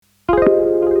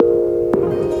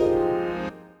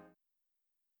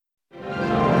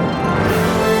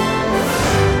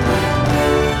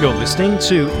listening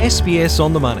to SBS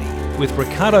On The Money with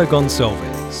Ricardo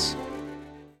Gonçalves.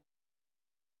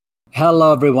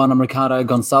 Hello everyone, I'm Ricardo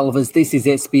Gonçalves. This is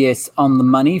SBS On The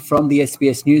Money from the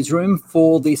SBS Newsroom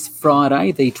for this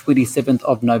Friday, the 27th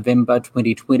of November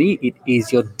 2020. It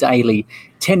is your daily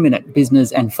 10-minute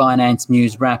business and finance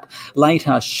news wrap.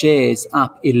 Later, shares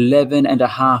up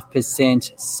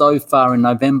 11.5% so far in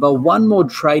November. One more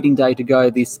trading day to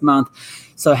go this month.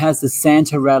 So has the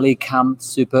Santa rally come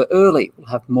super early? We'll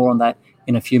have more on that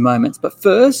in a few moments. But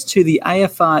first, to the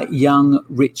AFR Young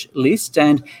Rich list,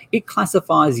 and it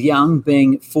classifies young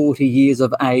being 40 years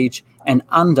of age and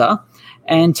under.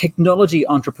 And technology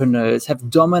entrepreneurs have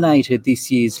dominated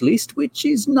this year's list, which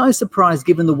is no surprise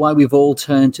given the way we've all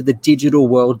turned to the digital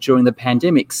world during the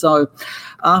pandemic. So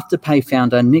Afterpay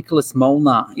founder Nicholas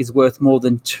Molnar is worth more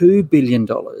than $2 billion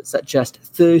at just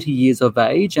 30 years of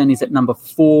age and is at number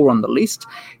 4 on the list.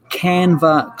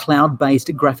 Canva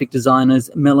cloud-based graphic designers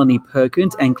Melanie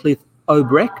Perkins and Cliff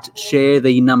Obrecht share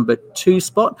the number 2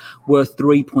 spot, worth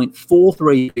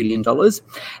 $3.43 billion.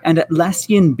 And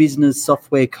Atlassian business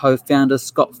software co-founder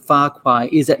Scott Farquhar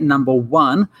is at number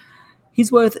 1.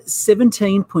 He's worth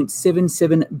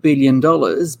 $17.77 billion,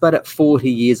 but at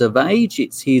 40 years of age,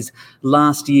 it's his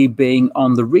last year being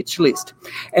on the rich list.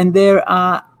 And there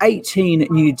are 18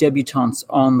 new debutantes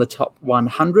on the top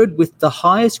 100, with the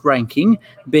highest ranking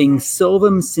being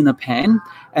Selvam Sinapan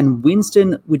and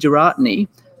Winston Wijeratne.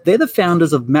 They're the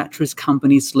founders of mattress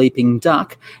company Sleeping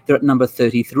Duck. They're at number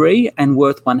 33 and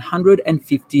worth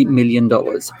 $150 million.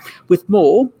 With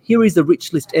more, here is the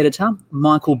Rich List editor,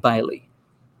 Michael Bailey.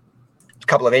 A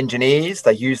couple of engineers.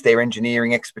 They use their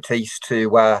engineering expertise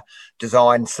to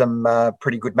design some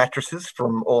pretty good mattresses,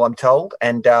 from all I'm told.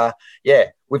 And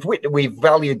we've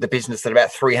valued the business at about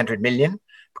 $300 million.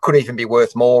 Could even be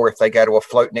worth more if they go to a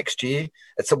float next year.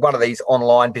 It's one of these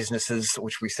online businesses,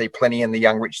 which we see plenty in the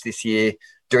Young Rich this year,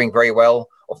 doing very well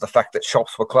off the fact that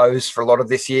shops were closed for a lot of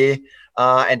this year,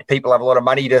 and people have a lot of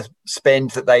money to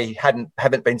spend that they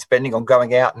haven't been spending on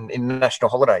going out and in national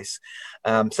holidays.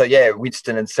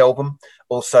 Winston and Selvam,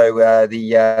 also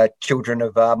the children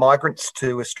of migrants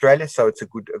to Australia. So it's a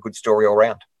good story all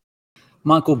round.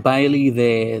 Michael Bailey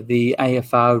there, the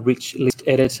AFR Rich List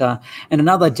editor. And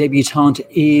another debutante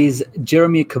is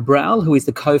Jeremy Cabral, who is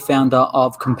the co-founder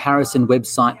of comparison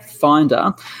website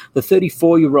Finder. The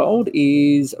 34-year-old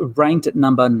is ranked at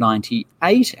number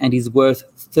 98 and is worth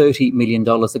 $30 million,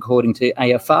 according to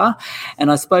AFR.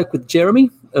 And I spoke with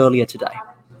Jeremy earlier today.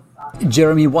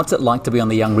 Jeremy, what's it like to be on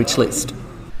the Young Rich List?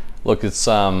 Look, it's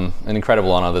an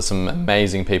incredible honour. There's some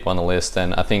amazing people on the list,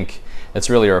 and I think it's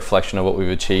really a reflection of what we've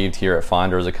achieved here at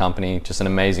Finder as a company. Just an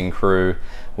amazing crew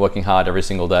working hard every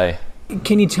single day.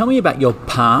 Can you tell me about your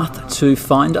path to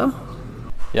Finder?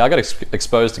 Yeah, I got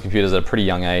exposed to computers at a pretty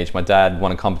young age. My dad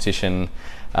won a competition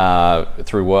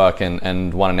through work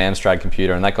and won an Amstrad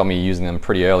computer, and that got me using them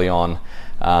pretty early on.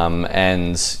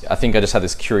 And I think I just had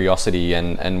this curiosity,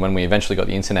 and when we eventually got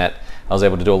the internet, I was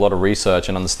able to do a lot of research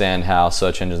and understand how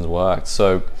search engines worked.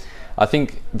 So I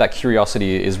think that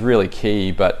curiosity is really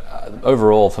key, but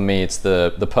overall for me it's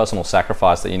the personal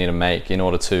sacrifice that you need to make in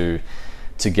order to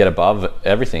get above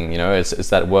everything. You know, it's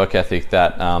that work ethic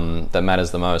that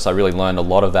matters the most. I really learned a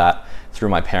lot of that through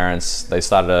my parents. They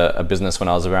started a business when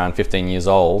I was around 15 years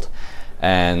old,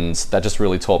 and that just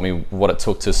really taught me what it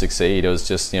took to succeed. It was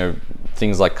just,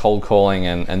 things like cold calling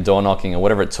and door knocking or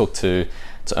whatever it took to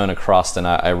earn a crust. And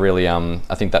I really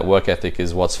I think that work ethic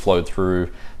is what's flowed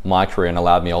through my career and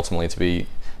allowed me ultimately to be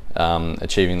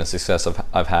achieving the success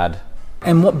I've had.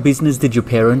 And what business did your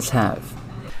parents have?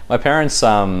 My parents,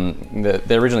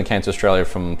 they originally came to Australia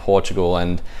from Portugal,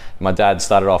 and my dad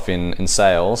started off in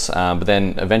sales, but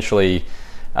then eventually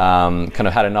kind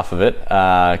of had enough of it,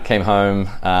 came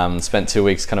home, spent 2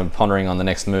 weeks kind of pondering on the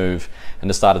next move, and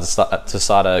decided to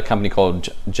start a company called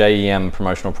JEM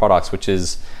Promotional Products, which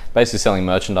is basically selling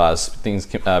merchandise, things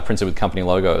printed with company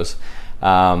logos.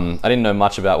 I didn't know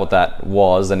much about what that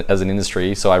was as an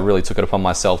industry, so I really took it upon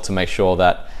myself to make sure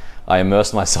that I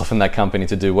immersed myself in that company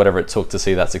to do whatever it took to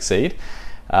see that succeed.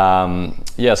 So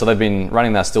they've been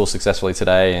running that still successfully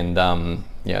today, and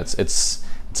it's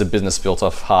a business built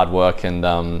off hard work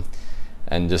and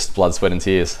just blood, sweat and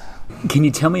tears. Can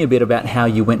you tell me a bit about how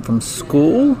you went from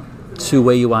school to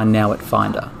where you are now at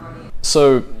Finder?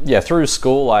 So through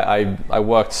school I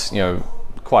worked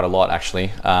quite a lot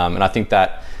actually, and I think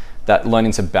that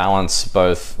learning to balance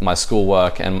both my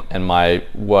schoolwork and my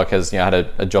work as I had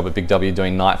a job at Big W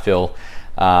doing night fill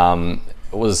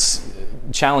was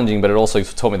challenging, but it also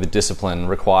taught me the discipline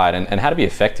required and how to be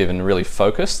effective and really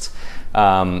focused.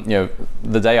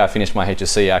 The day I finished my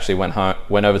HSC, I actually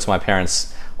went over to my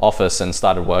parents' office and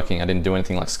started working. I didn't do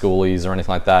anything like schoolies or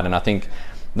anything like that. And I think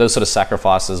those sort of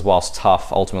sacrifices, whilst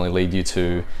tough, ultimately lead you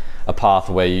to a path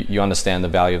where you understand the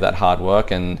value of that hard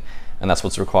work, and that's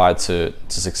what's required to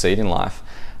succeed in life.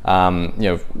 I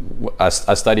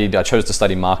chose to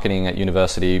study marketing at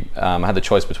university. I had the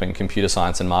choice between computer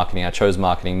science and marketing. I chose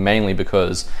marketing mainly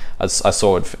because I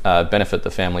saw it benefit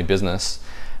the family business.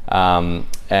 And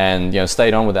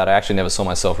stayed on with that. I actually never saw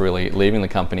myself really leaving the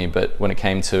company, but when it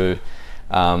came to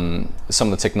some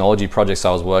of the technology projects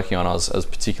I was working on, I was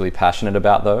particularly passionate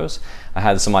about those. I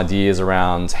had some ideas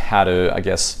around how to, I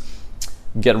guess,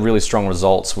 get really strong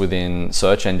results within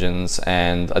search engines,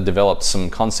 and I developed some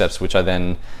concepts which I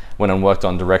then went and worked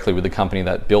on directly with the company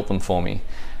that built them for me.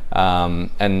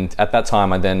 And at that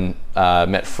time I then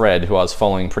met Fred, who I was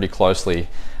following pretty closely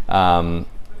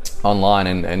online,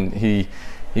 and he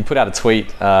put out a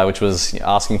tweet which was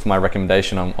asking for my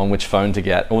recommendation on which phone to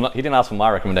get. Well, he didn't ask for my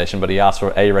recommendation, but he asked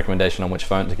for a recommendation on which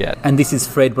phone to get. And this is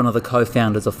Fred, one of the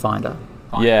co-founders of Finder.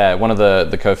 Yeah, one of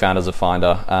the co-founders of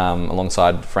Finder,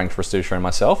 alongside Frank Restuccia and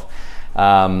myself.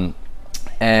 I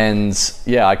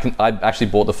actually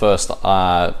bought the first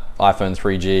iPhone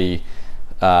 3G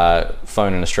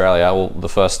phone in Australia,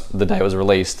 the day it was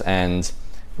released, and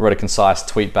wrote a concise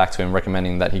tweet back to him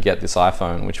recommending that he get this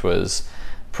iPhone, which was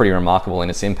pretty remarkable in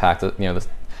its impact.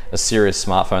 A serious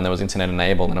smartphone that was internet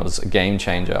enabled, and it was a game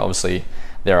changer, obviously,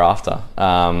 thereafter.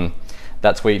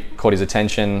 That tweet caught his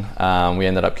attention. We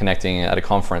ended up connecting at a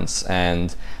conference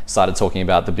and started talking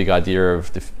about the big idea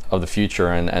of the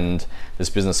future and this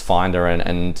business Finder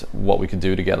and what we could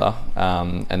do together.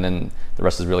 And then the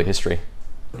rest is really history.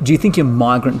 Do you think your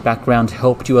migrant background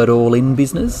helped you at all in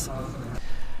business?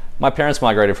 My parents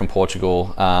migrated from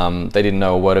Portugal. They didn't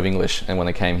know a word of English, and when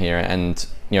they came here, and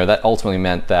that ultimately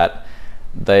meant that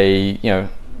they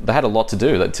had a lot to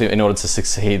do in order to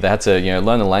succeed. They had to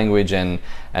learn the language and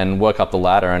work up the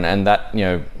ladder, and that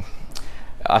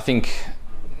I think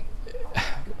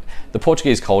the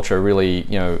Portuguese culture really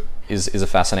is a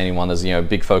fascinating one. There's a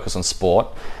big focus on sport,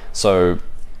 so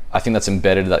I think that's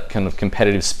embedded that kind of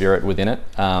competitive spirit within it.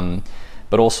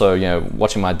 But also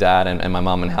watching my dad and my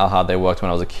mum and how hard they worked when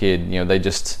I was a kid,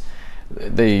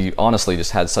 they honestly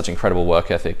just had such incredible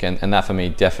work ethic, and that for me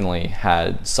definitely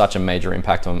had such a major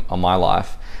impact on my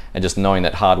life. And just knowing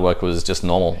that hard work was just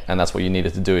normal, and that's what you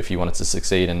needed to do if you wanted to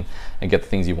succeed and get the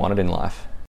things you wanted in life.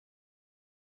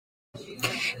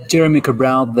 Jeremy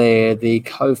Cabral there, the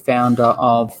co-founder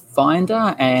of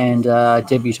Finder and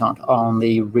debutant on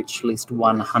the Rich List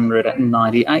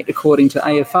 198, according to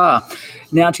AFR.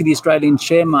 Now to the Australian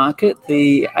share market,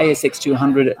 the ASX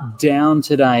 200 down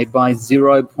today by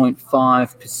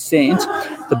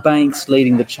 0.5%. The banks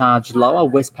leading the charge lower,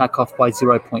 Westpac off by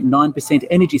 0.9%.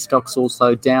 Energy stocks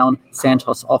also down,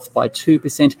 Santos off by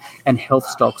 2%, and health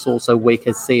stocks also weak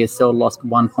as CSL lost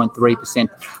 1.3%.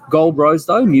 Gold rose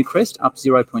though, Newcrest up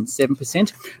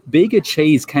 0.7%. Bega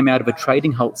Cheese came out of a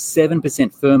trading halt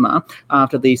 7% firmer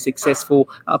after the successful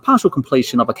partial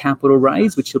completion of a capital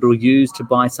raise, which it will use to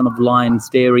buy some of Lion's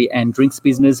dairy and drinks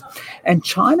business. And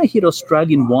China hit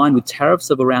Australian wine with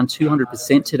tariffs of around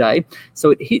 200% today,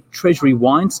 so it hit Treasury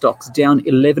wine stocks down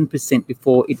 11%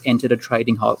 before it entered a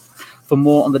trading halt. For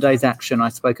more on the day's action, I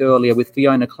spoke earlier with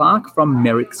Fiona Clark from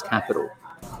Merricks Capital.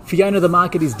 Fiona, the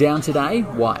market is down today.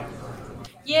 Why?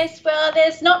 Yes, well,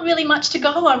 there's not really much to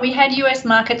go on. We had US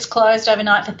markets closed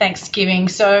overnight for Thanksgiving,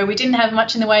 so we didn't have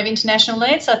much in the way of international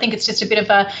lead. So I think it's just a bit of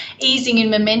a easing in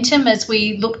momentum as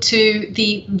we look to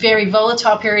the very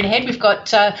volatile period ahead. We've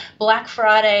got Black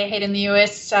Friday ahead in the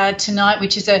US tonight,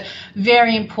 which is a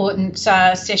very important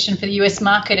session for the US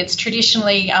market. It's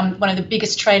traditionally one of the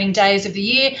biggest trading days of the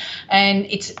year, and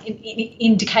it's an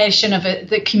indication of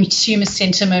the consumer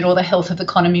sentiment or the health of the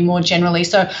economy more generally.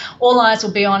 So all eyes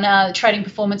will be on trading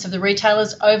performance of the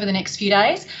retailers over the next few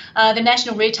days. The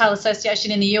National Retail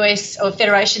Association in the US, or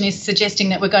Federation, is suggesting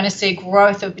that we're going to see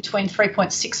growth of between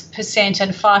 3.6%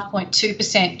 and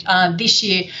 5.2% this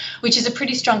year, which is a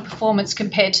pretty strong performance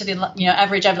compared to the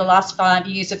average over the last 5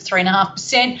 years of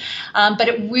 3.5%. But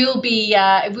it will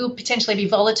potentially be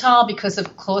volatile because,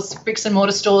 of course, bricks and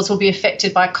mortar stores will be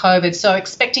affected by COVID. So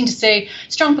expecting to see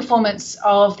strong performance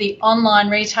of the online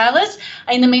retailers.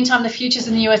 In the meantime, the futures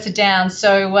in the US are down,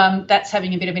 so that's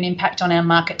having a bit of an impact on our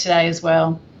market today as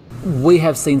well. We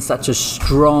have seen such a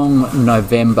strong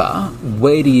November.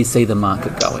 Where do you see the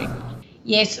market going?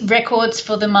 Yes, records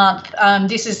for the month.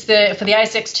 This is for the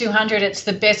ASX 200. It's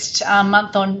the best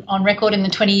month on record in the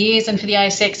 20 years, and for the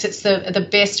ASX, it's the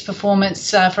best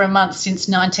performance for a month since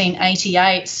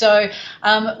 1988. So,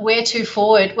 where to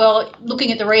forward? Well,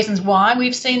 looking at the reasons why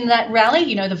we've seen that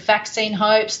rally, the vaccine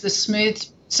hopes, the smooth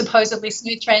supposedly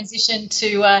smooth transition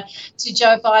to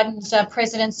Joe Biden's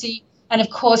presidency. And, of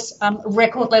course,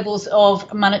 record levels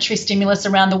of monetary stimulus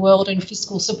around the world and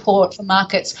fiscal support for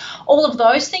markets. All of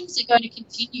those things are going to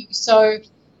continue. So,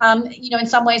 in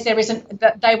some ways they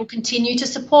will continue to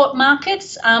support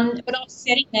markets. But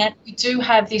offsetting that, we do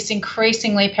have this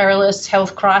increasingly perilous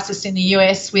health crisis in the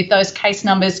US with those case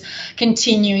numbers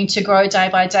continuing to grow day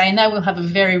by day, and that will have a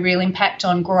very real impact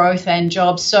on growth and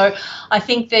jobs. So I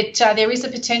think that there is a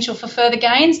potential for further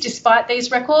gains despite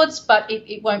these records, but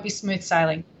it won't be smooth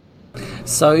sailing.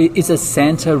 So is a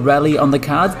Santa rally on the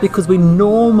cards? Because we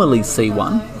normally see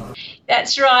one.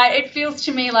 That's right. It feels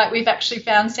to me like we've actually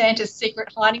found Santa's secret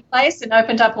hiding place and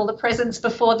opened up all the presents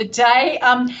before the day.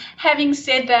 Having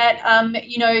said that,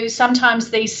 sometimes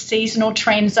these seasonal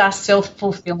trends are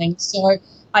self-fulfilling. So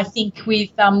I think with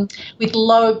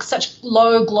such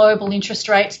low global interest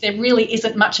rates, there really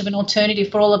isn't much of an alternative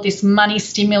for all of this money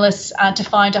stimulus to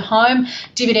find a home.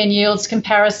 Dividend yields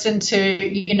comparison to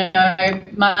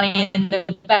money in the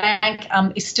bank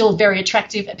is still very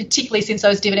attractive, particularly since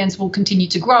those dividends will continue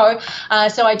to grow.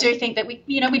 So I do think that we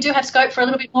do have scope for a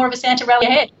little bit more of a Santa rally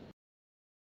ahead.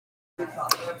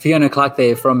 Fiona Clark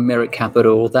there from Merrick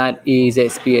Capital. That is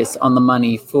SBS On the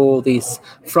Money for this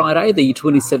Friday, the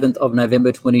 27th of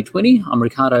November 2020. I'm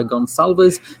Ricardo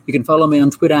Gonçalves. You can follow me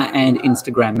on Twitter and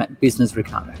Instagram at Business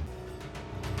Ricardo.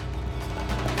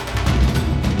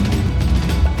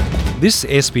 This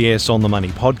SBS On the Money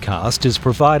podcast is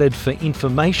provided for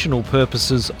informational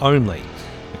purposes only.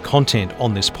 The content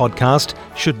on this podcast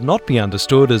should not be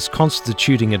understood as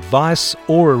constituting advice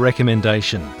or a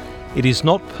recommendation. It is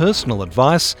not personal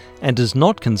advice and does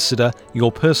not consider your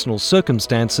personal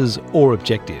circumstances or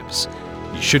objectives.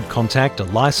 You should contact a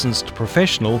licensed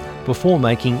professional before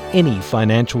making any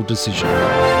financial decision.